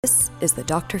This is the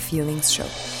Dr. Feelings Show.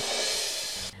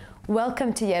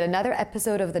 Welcome to yet another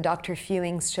episode of the Dr.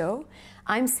 Feelings Show.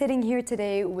 I'm sitting here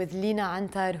today with Lina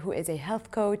Antar, who is a health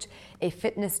coach, a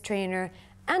fitness trainer,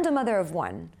 and a mother of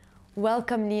one.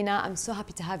 Welcome, Lina. I'm so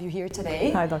happy to have you here today.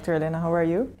 Hi, Dr. Elena. How are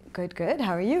you? Good, good.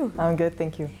 How are you? I'm good,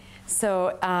 thank you.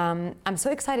 So I'm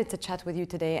so excited to chat with you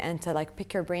today and to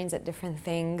pick your brains at different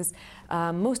things.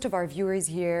 Most of our viewers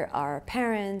here are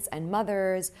parents and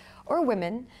mothers or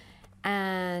women.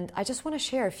 And I just want to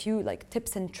share a few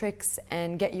tips and tricks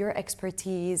and get your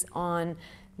expertise on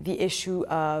the issue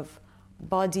of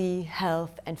body,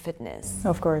 health, and fitness.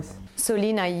 Of course. So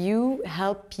Lina, you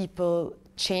help people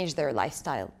change their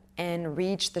lifestyle and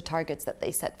reach the targets that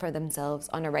they set for themselves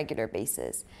on a regular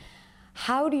basis.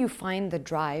 How do you find the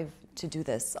drive to do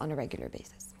this on a regular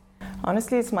basis?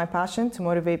 Honestly, it's my passion to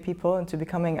motivate people into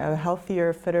becoming a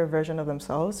healthier, fitter version of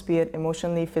themselves, be it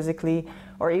emotionally, physically,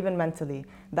 or even mentally.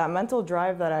 That mental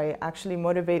drive that I actually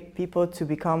motivate people to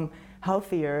become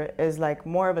healthier is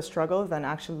more of a struggle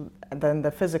than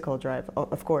the physical drive,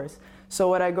 of course. So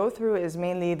what I go through is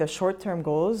mainly the short-term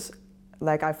goals.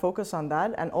 I focus on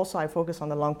that, and also I focus on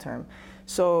the long term.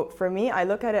 So for me, I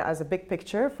look at it as a big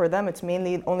picture. For them, it's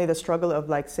mainly only the struggle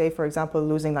of say, for example,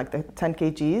 losing the 10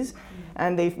 kgs,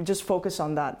 and they just focus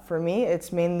on that. For me,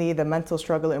 it's mainly the mental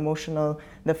struggle, emotional,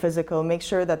 the physical. Make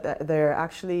sure that they're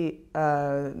actually,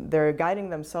 they're guiding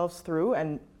themselves through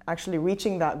and actually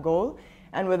reaching that goal.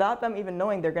 And without them even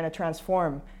knowing, they're going to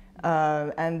transform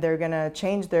and they're going to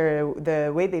change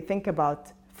the way they think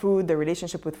about food. Their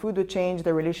relationship with food would change,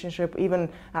 their relationship even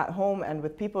at home and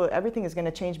with people. Everything is going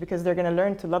to change because they're going to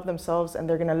learn to love themselves and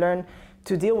they're going to learn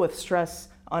to deal with stress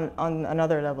on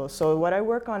another level. So what I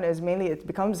work on is mainly, it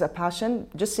becomes a passion,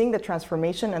 just seeing the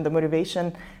transformation and the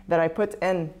motivation that I put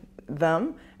in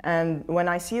them. And when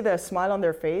I see the smile on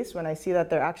their face, when I see that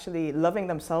they're actually loving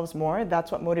themselves more,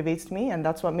 that's what motivates me, and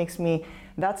that's what makes me,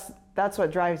 that's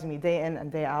what drives me day in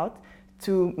and day out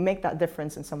to make that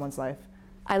difference in someone's life.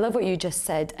 I love what you just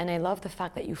said, and I love the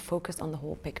fact that you focus on the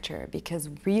whole picture, because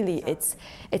really it's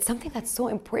something that's so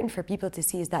important for people to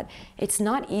see, is that it's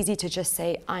not easy to just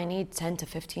say, I need 10 to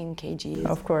 15 kgs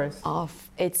of course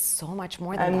off. It's so much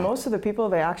more than that. And most of the people,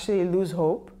 they actually lose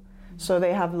hope, so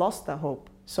they have lost the hope.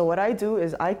 So what I do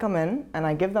is I come in and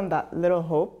I give them that little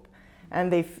hope,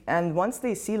 and once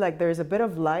they see there's a bit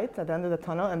of light at the end of the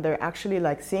tunnel and they're actually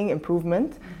seeing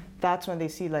improvement, that's when they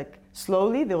see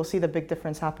slowly they will see the big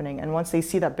difference happening. And once they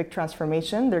see that big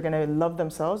transformation, they're going to love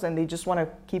themselves and they just want to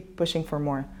keep pushing for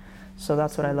more. So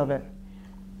that's what I love it.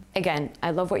 Again,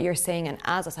 I love what you're saying, and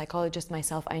as a psychologist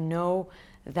myself, I know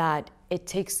that it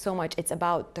takes so much. It's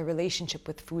about the relationship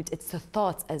with food. It's the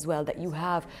thoughts as well that you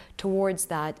have towards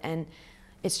that, and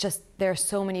it's just, there are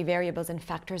so many variables and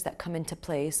factors that come into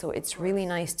play. So it's really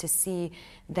nice to see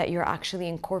that you're actually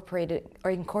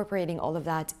incorporating all of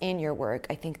that in your work.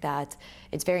 I think that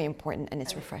it's very important and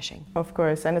it's refreshing. Of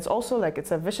course, and it's also it's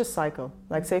a vicious cycle.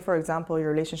 Say, for example, your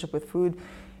relationship with food,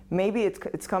 maybe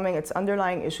it's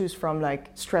underlying issues from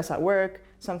stress at work.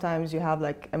 Sometimes you have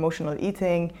emotional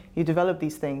eating, you develop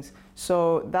these things.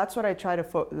 So that's what I try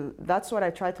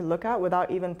to look at without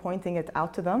even pointing it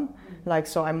out to them.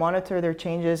 So I monitor their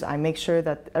changes, I make sure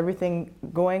that everything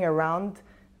going around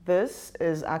this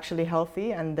is actually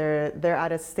healthy, and they're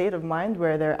at a state of mind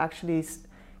where they're actually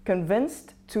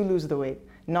convinced to lose the weight,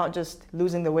 not just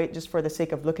losing the weight just for the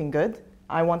sake of looking good.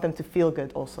 I want them to feel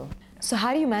good also. So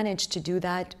how do you manage to do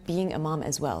that being a mom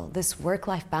as well? This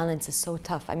work-life balance is so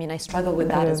tough. I mean, I struggle with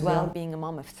that as well, being a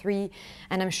mom of 3.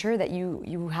 And I'm sure that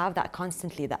you have that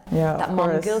constantly, that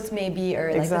mom guilt maybe,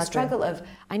 or the struggle of,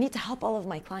 I need to help all of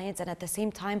my clients, and at the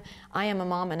same time, I am a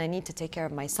mom and I need to take care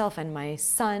of myself and my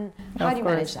son. How do you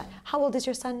manage that? How old is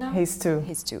your son now? He's 2.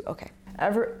 He's 2, okay.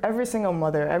 Every single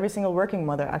mother, every single working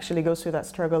mother actually goes through that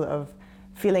struggle of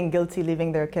feeling guilty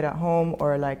leaving their kid at home,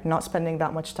 or not spending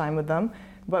that much time with them.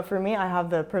 But for me, I have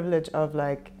the privilege of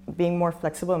being more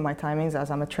flexible in my timings,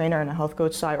 as I'm a trainer and a health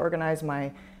coach, so I organize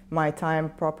my time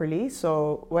properly.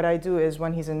 So what I do is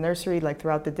when he's in nursery,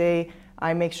 throughout the day,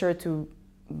 I make sure to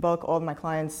bulk all my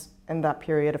clients in that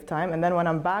period of time. And then when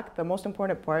I'm back, the most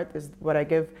important part is what I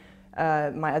give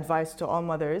my advice to all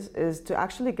mothers is to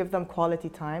actually give them quality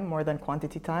time more than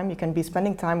quantity time. You can be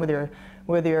spending time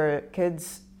with your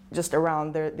kids just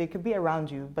around there. They could be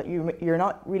around you, but you're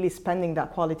not really spending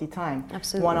that quality time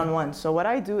one-on-one. So what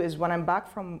I do is when I'm back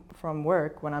from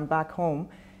work, when I'm back home,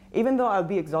 even though I'll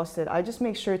be exhausted, I just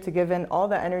make sure to give in all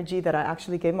the energy that I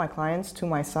actually gave my clients to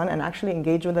my son, and actually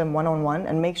engage with him one-on-one,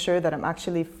 and make sure that I'm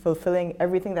actually fulfilling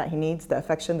everything that he needs, the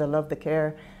affection, the love, the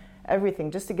care,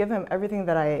 everything, just to give him everything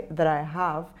that I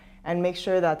have, and make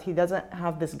sure that he doesn't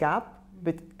have this gap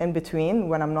in between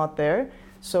when I'm not there.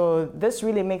 So this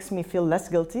really makes me feel less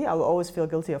guilty. I will always feel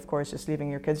guilty, of course, just leaving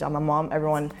your kids. I'm a mom.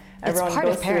 Everyone it's part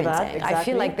goes of through parenting. that. Exactly. I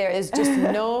feel like there is just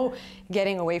no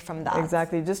getting away from that.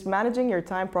 Exactly. Just managing your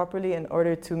time properly in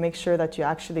order to make sure that you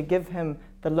actually give him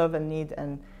the love and need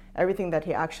and everything that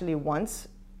he actually wants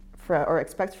or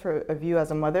expects of you as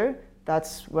a mother.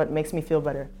 That's what makes me feel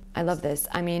better. I love this.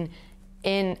 I mean,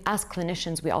 as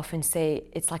clinicians, we often say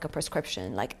it's like a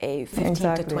prescription, like a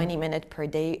 15 to 20 minute per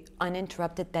day,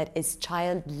 uninterrupted, that is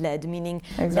child-led, meaning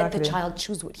let the child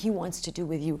choose what he wants to do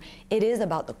with you. It is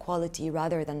about the quality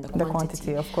rather than the quantity. The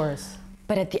quantity, of course.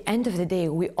 But at the end of the day,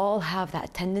 we all have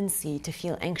that tendency to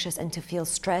feel anxious and to feel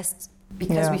stressed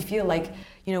because we feel like,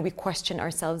 we question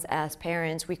ourselves as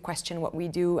parents, we question what we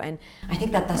do, and I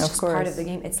think that's just part of the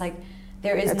game. It's like,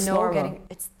 there's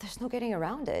no getting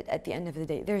around it at the end of the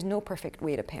day. There's no perfect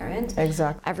way to parent.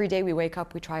 Exactly. Every day we wake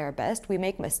up, we try our best, we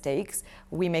make mistakes,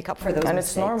 we make up for those mistakes. And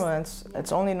it's normal.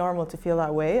 It's only normal to feel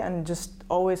that way, and just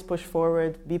always push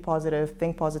forward, be positive,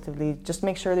 think positively. Just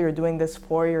make sure that you're doing this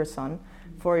for your son,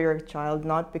 for your child,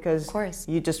 not because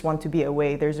you just want to be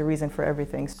away. There's a reason for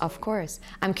everything. Of course.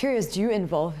 I'm curious, do you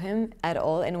involve him at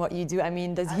all in what you do? I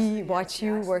mean, does he watch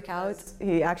you work out?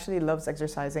 He actually loves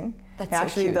exercising. He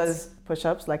actually does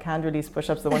push-ups, like hand release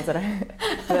push-ups, the ones that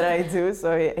I do.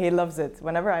 So he loves it.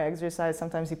 Whenever I exercise,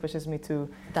 sometimes he pushes me to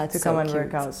come and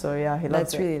work out. So yeah, he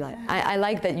loves it. That's really I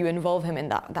like that you involve him in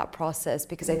that process,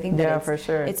 because I think that for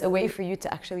sure. It's a way for you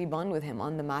to actually bond with him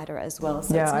on the matter as well.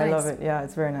 So yeah, it's nice. I love it. Yeah,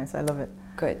 it's very nice. I love it.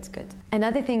 Good.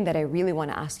 Another thing that I really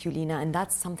want to ask you, Lina, and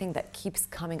that's something that keeps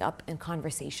coming up in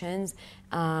conversations,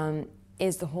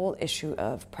 is the whole issue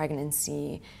of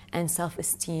pregnancy and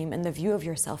self-esteem and the view of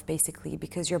yourself, basically,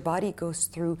 because your body goes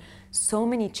through so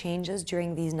many changes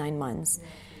during these 9 months.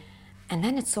 And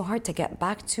then it's so hard to get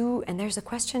back to, and there's a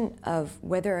question of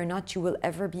whether or not you will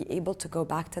ever be able to go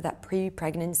back to that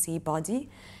pre-pregnancy body.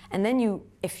 And then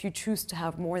if you choose to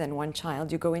have more than one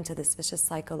child, you go into this vicious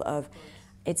cycle of,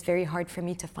 it's very hard for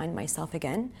me to find myself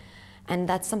again. And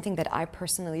that's something that I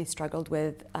personally struggled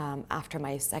with after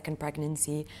my second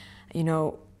pregnancy.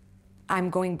 I'm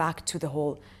going back to the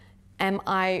whole, am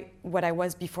I what I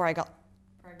was before I got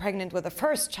pregnant with the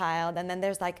first child? And then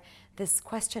there's like this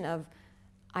question of,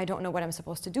 I don't know what I'm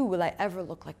supposed to do. Will I ever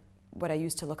look like what I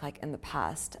used to look like in the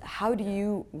past? How do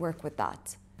you work with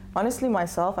that? Honestly,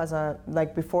 myself,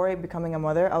 before becoming a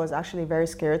mother, I was actually very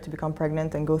scared to become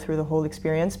pregnant and go through the whole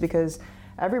experience, because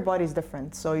everybody's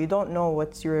different. So you don't know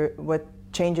what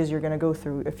changes you're going to go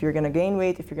through. If you're going to gain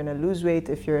weight, if you're going to lose weight,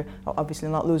 if you're obviously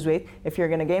not lose weight, if you're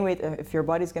going to gain weight, if your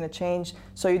body's going to change.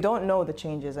 So you don't know the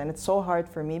changes. And it's so hard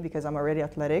for me, because I'm already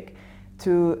athletic,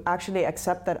 to actually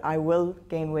accept that I will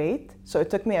gain weight. So it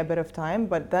took me a bit of time,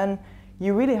 but then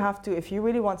you really have to, if you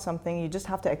really want something, you just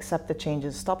have to accept the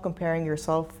changes. Stop comparing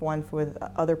yourself with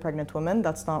other pregnant women.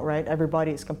 That's not right.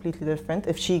 Everybody is completely different.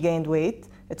 If she gained weight,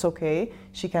 it's okay.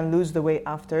 She can lose the weight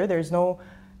after.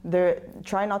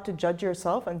 Try not to judge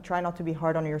yourself and try not to be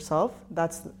hard on yourself.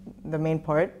 That's the main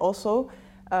part. Also,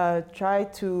 try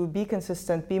to be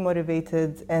consistent, be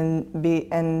motivated,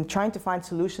 and trying to find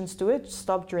solutions to it.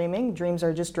 Stop dreaming. Dreams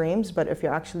are just dreams. But if you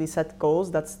actually set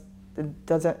goals,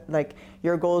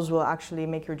 your goals will actually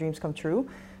make your dreams come true.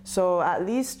 So at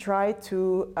least try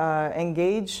to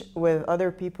engage with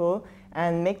other people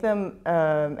and make them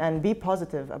and be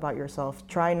positive about yourself.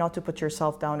 Try not to put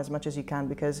yourself down as much as you can,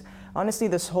 because honestly,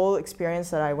 this whole experience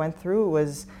that I went through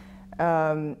was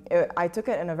I took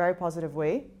it in a very positive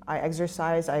way. I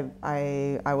exercised,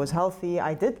 I was healthy,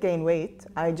 I did gain weight.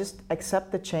 I just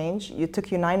accept the change. It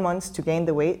took you 9 months to gain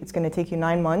the weight. It's going to take you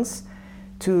 9 months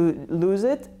to lose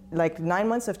it. Like 9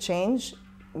 months of change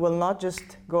will not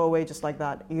just go away just like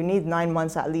that. You need 9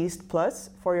 months at least plus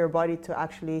for your body to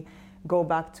actually go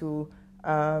back to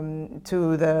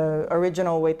the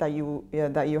original weight that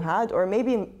you had, or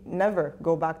maybe never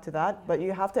go back to that. But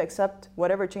you have to accept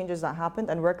whatever changes that happened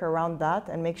and work around that,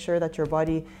 and make sure that your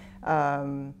body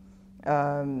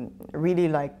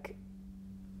really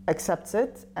accepts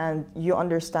it, and you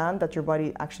understand that your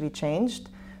body actually changed.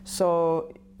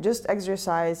 So just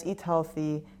exercise, eat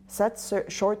healthy, set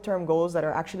short-term goals that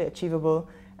are actually achievable,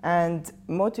 and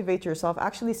motivate yourself.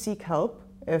 Actually seek help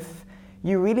if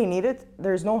you really need it.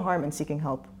 There's no harm in seeking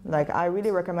help. I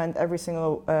really recommend every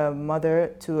single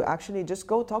mother to actually just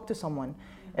go talk to someone.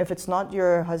 If it's not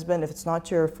your husband, if it's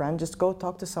not your friend, just go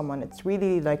talk to someone. It's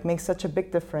really makes such a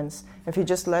big difference if you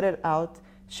just let it out,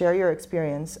 share your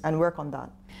experience, and work on that.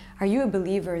 Are you a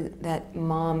believer that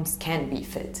moms can be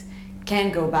fit,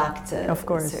 can go back to Of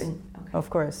course. certain... Of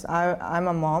course. I'm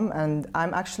a mom, and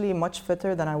I'm actually much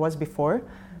fitter than I was before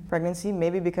pregnancy,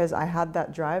 maybe because I had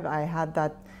that drive, I had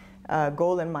that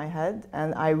goal in my head,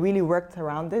 and I really worked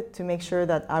around it to make sure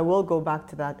that I will go back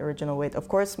to that original weight. Of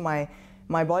course, my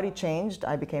body changed.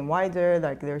 I became wider.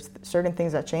 Like there's certain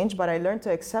things that changed, but I learned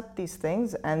to accept these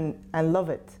things and love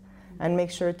it, and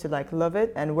make sure to like love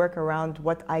it and work around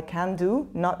what I can do,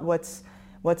 not what's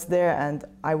there. And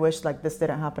I wish like this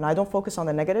didn't happen. I don't focus on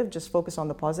the negative, just focus on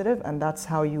the positive, and that's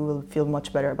how you will feel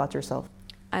much better about yourself.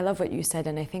 I love what you said,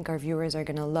 and I think our viewers are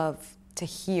going to love to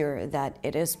hear that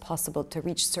it is possible to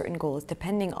reach certain goals,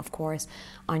 depending, of course,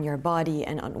 on your body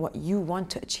and on what you want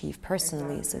to achieve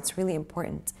personally. Exactly. So it's really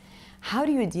important. How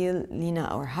do you deal,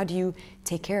 Lina, or how do you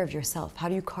take care of yourself? How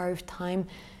do you carve time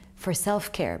for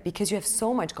self-care? Because you have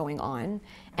so much going on,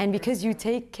 and because you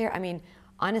take care, I mean,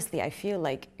 honestly, I feel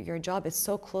like your job is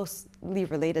so closely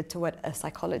related to what a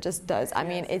psychologist does. I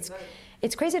mean,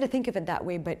 it's crazy to think of it that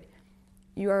way, but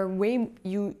you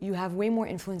have way more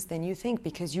influence than you think,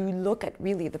 because you look at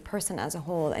really the person as a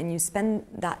whole, and you spend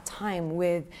that time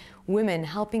with women,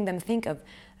 helping them think of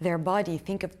their body,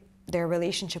 think of their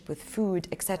relationship with food,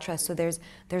 etc. So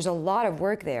there's a lot of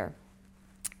work there.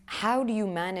 How do you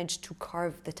manage to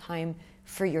carve the time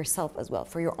for yourself as well,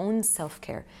 for your own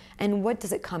self-care? And what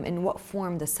does it come, in what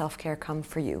form does self-care come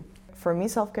for you? For me,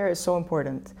 self-care is so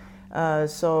important.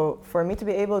 So for me to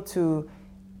be able to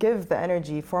give the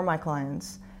energy for my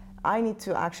clients, I need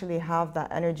to actually have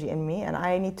that energy in me, and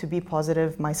I need to be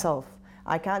positive myself.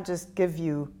 I can't just give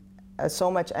you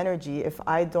so much energy if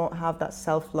I don't have that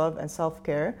self-love and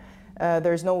self-care.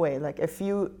 There's no way. Like if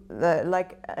you,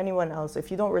 like anyone else, if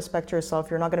you don't respect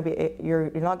yourself, you're not going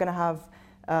to have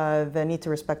the need to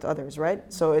respect others, right?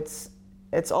 So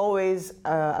it's always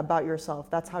about yourself.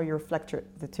 That's how you reflect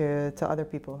to other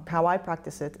people. How I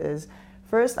practice it is,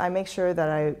 first I make sure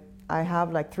that I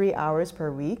have like 3 hours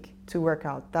per week to work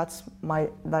out. That's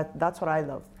what I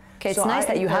love. Okay, it's so nice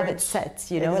that you have it set,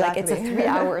 you know, exactly. Like it's 3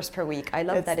 hours per week. I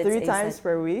love that it's 3 times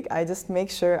per week. I just make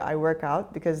sure I work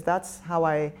out, because that's how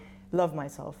I love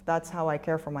myself. That's how I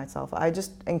care for myself. I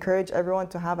just encourage everyone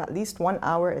to have at least 1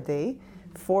 hour a day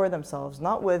for themselves,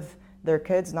 not with their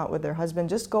kids, not with their husband.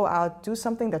 Just go out, do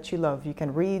something that you love. You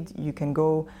can read, you can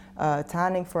go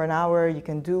tanning for an hour, you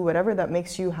can do whatever that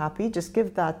makes you happy. Just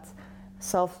give that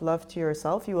self-love to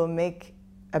yourself. You will make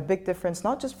a big difference,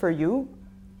 not just for you,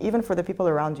 even for the people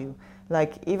around you.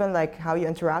 Like even like how you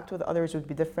interact with others would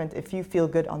be different if you feel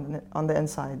good on the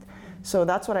inside. So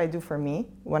that's what I do for me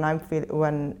when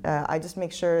I just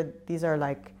make sure these are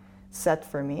like set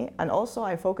for me. And also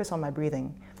I focus on my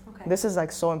breathing. Okay. This is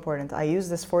like so important. I use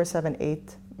this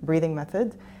 4-7-8 breathing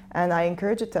method, and I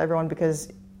encourage it to everyone,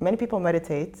 because many people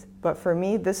meditate, but for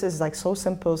me this is like so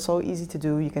simple, so easy to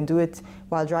do. You can do it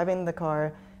while driving the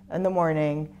car, in the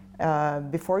morning,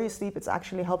 before you sleep. It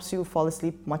actually helps you fall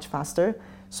asleep much faster.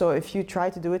 So if you try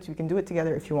to do it, we can do it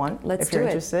together if you want. If you're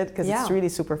interested, because it's really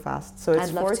super fast. So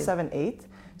it's 4-7-8.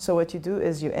 So what you do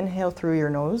is you inhale through your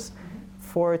nose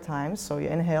 4 times. So you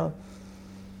inhale,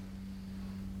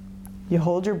 you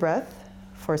hold your breath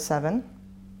for 7,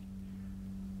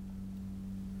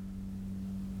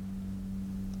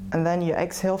 and then you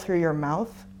exhale through your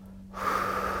mouth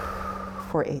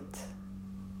for 8.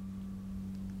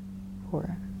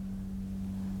 4.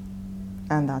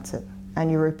 And that's it. And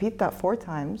you repeat that 4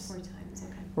 times. 4 times,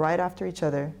 okay. Right after each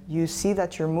other. You see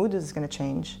that your mood is going to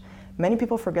change. Many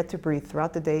people forget to breathe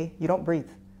throughout the day. You don't breathe.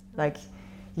 Like,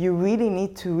 you really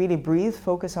need to really breathe.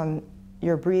 Focus on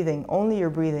your breathing, only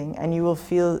your breathing, and you will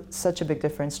feel such a big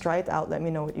difference. Try it out. Let me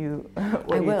know what you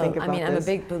think about this. I'm a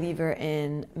big believer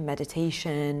in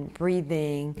meditation,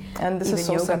 breathing, and this even is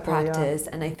so yoga simple, practice.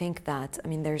 And I think that,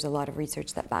 there's a lot of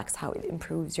research that backs how it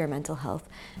improves your mental health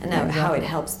and how it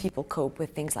helps people cope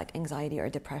with things like anxiety or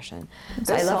depression.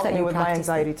 So I love that you with my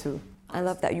anxiety too. I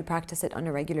love that you practice it on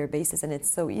a regular basis, and it's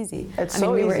so easy.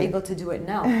 We were able to do it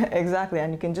now. Exactly,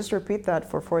 and you can just repeat that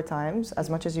for 4 times, as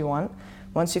much as you want.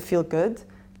 Once you feel good,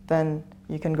 then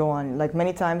you can go on. Like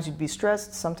many times you'd be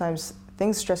stressed, sometimes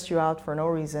things stress you out for no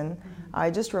reason. I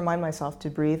just remind myself to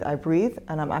breathe. I breathe,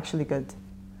 and I'm actually good.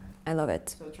 I love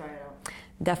it. So try it out.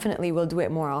 Definitely, we'll do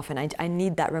it more often. I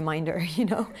need that reminder,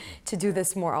 to do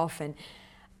this more often.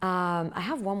 I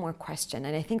have one more question,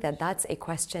 and I think that's a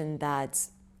question that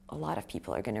a lot of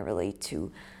people are going to relate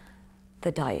to: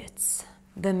 the diets,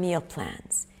 the meal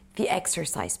plans, the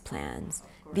exercise plans,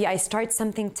 I start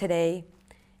something today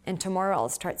and tomorrow I'll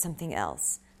start something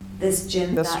else. This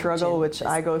gym, the struggle, which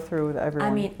I go through with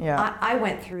everyone. I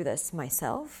went through this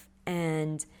myself,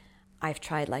 and I've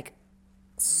tried like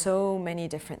so many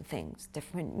different things,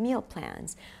 different meal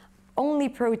plans, only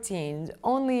proteins,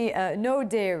 only no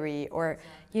dairy, or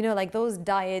like those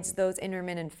diets, those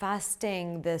intermittent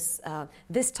fasting, this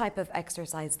type of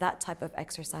exercise, that type of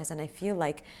exercise, and I feel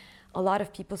like a lot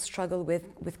of people struggle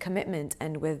with commitment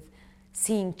and with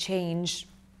seeing change.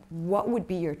 What would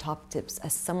be your top tips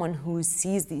as someone who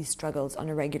sees these struggles on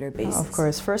a regular basis? Of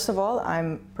course. First of all,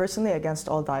 I'm personally against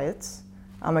all diets.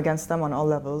 I'm against them on all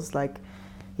levels. Like,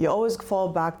 you always fall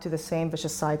back to the same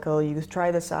vicious cycle. You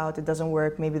try this out, it doesn't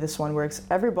work, maybe this one works.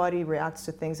 Everybody reacts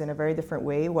to things in a very different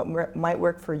way. What might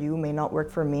work for you may not work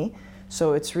for me.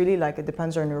 So it's really like, it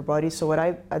depends on your body. So what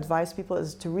I advise people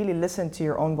is to really listen to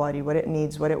your own body, what it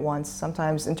needs, what it wants.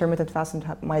 Sometimes intermittent fasting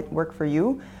might work for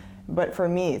you, but for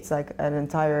me, it's like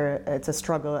it's a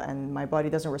struggle and my body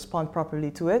doesn't respond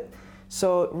properly to it.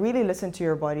 So really listen to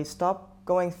your body. Stop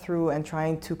going through and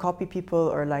trying to copy people,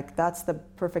 or like, that's the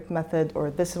perfect method, or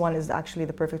this one is actually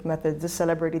the perfect method. This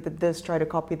celebrity did this, try to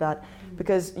copy that,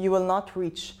 because you will not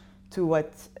reach to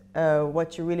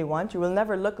what you really want. You will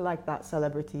never look like that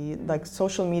celebrity. Like,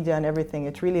 social media and everything,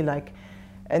 it really like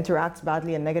interacts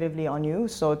badly and negatively on you.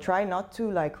 So try not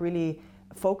to like really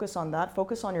focus on that.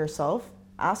 Focus on yourself.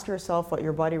 Ask yourself what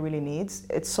your body really needs.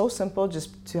 It's so simple,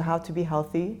 just to how to be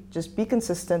healthy. Just be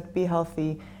consistent, be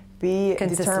healthy, be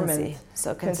determined.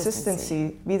 So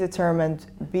consistency, be determined,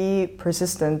 be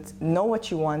persistent, know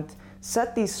what you want,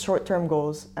 set these short-term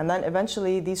goals, and then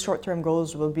eventually these short-term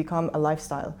goals will become a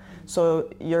lifestyle.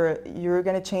 So you're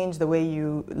going to change the way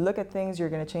you look at things, you're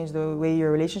going to change the way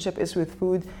your relationship is with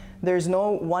food. There's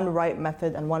no one right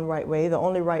method and one right way. The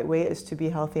only right way is to be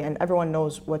healthy, and everyone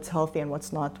knows what's healthy and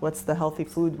what's not, what's the healthy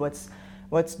food, what's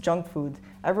junk food.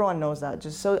 Everyone knows that.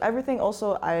 Just so everything,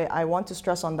 also I want to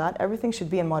stress on that, everything should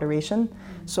be in moderation.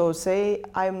 So say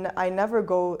I never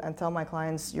go and tell my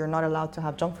clients you're not allowed to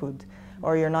have junk food,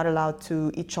 or you're not allowed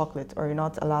to eat chocolate, or you're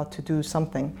not allowed to do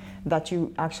something that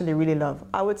you actually really love.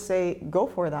 I would say go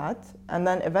for that, and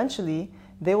then eventually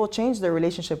they will change their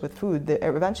relationship with food.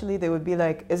 Eventually they would be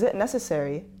like, is it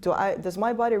necessary? Does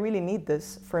my body really need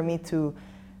this for me to,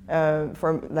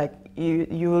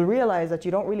 you will realize that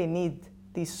you don't really need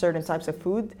these certain types of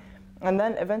food, and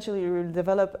then eventually you will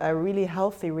develop a really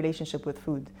healthy relationship with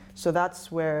food. So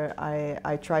that's where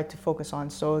I try to focus on.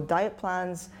 So diet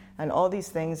plans and all these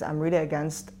things I'm really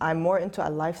against. I'm more into a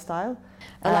lifestyle.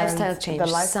 A lifestyle change. The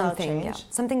lifestyle something, change.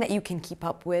 Yeah. Something that you can keep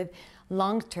up with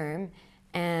long term,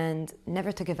 and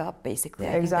never to give up, basically.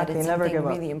 Yeah, I think exactly, that it's never something give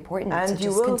up. really important. And to you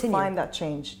just will continue. find that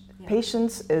change. Yeah.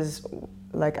 Patience is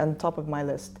like on top of my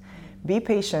list. Be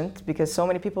patient, because so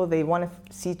many people, they want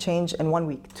to see change in 1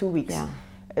 week, 2 weeks. Yeah.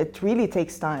 It really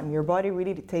takes time. Your body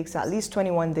really takes at least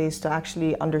 21 days to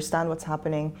actually understand what's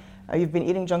happening. You've been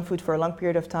eating junk food for a long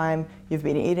period of time. You've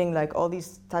been eating like all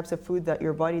these types of food that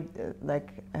your body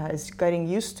is getting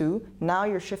used to. Now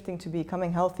you're shifting to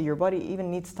becoming healthy. Your body even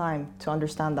needs time to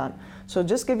understand that. So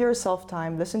just give yourself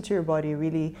time, listen to your body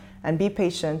really, and be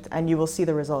patient, and you will see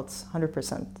the results,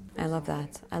 100%. I love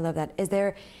that. I love that. Is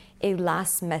there a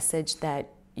last message that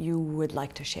you would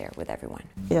like to share with everyone?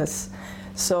 Yes.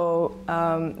 So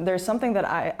there's something that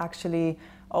I actually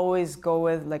always go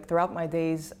with, like throughout my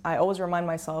days. I always remind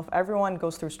myself, everyone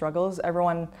goes through struggles.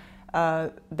 Everyone,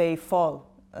 they fall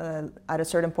at a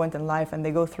certain point in life, and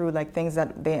they go through like things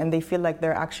that they feel like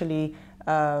they're actually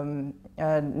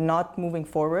not moving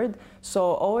forward. So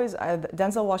always,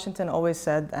 Denzel Washington always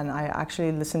said, and I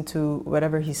actually listen to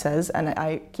whatever he says, and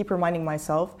I keep reminding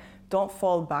myself, don't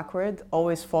fall backward,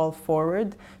 always fall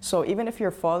forward. So even if you're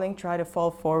falling, try to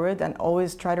fall forward, and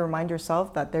always try to remind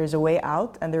yourself that there's a way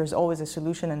out, and there's always a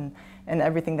solution in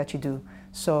everything that you do.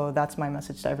 So that's my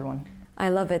message to everyone. I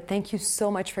love it. Thank you so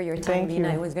much for your time, Thank Lina.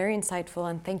 you. It was very insightful,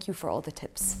 and thank you for all the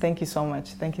tips. Thank you so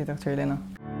much. Thank you, Dr. Elena.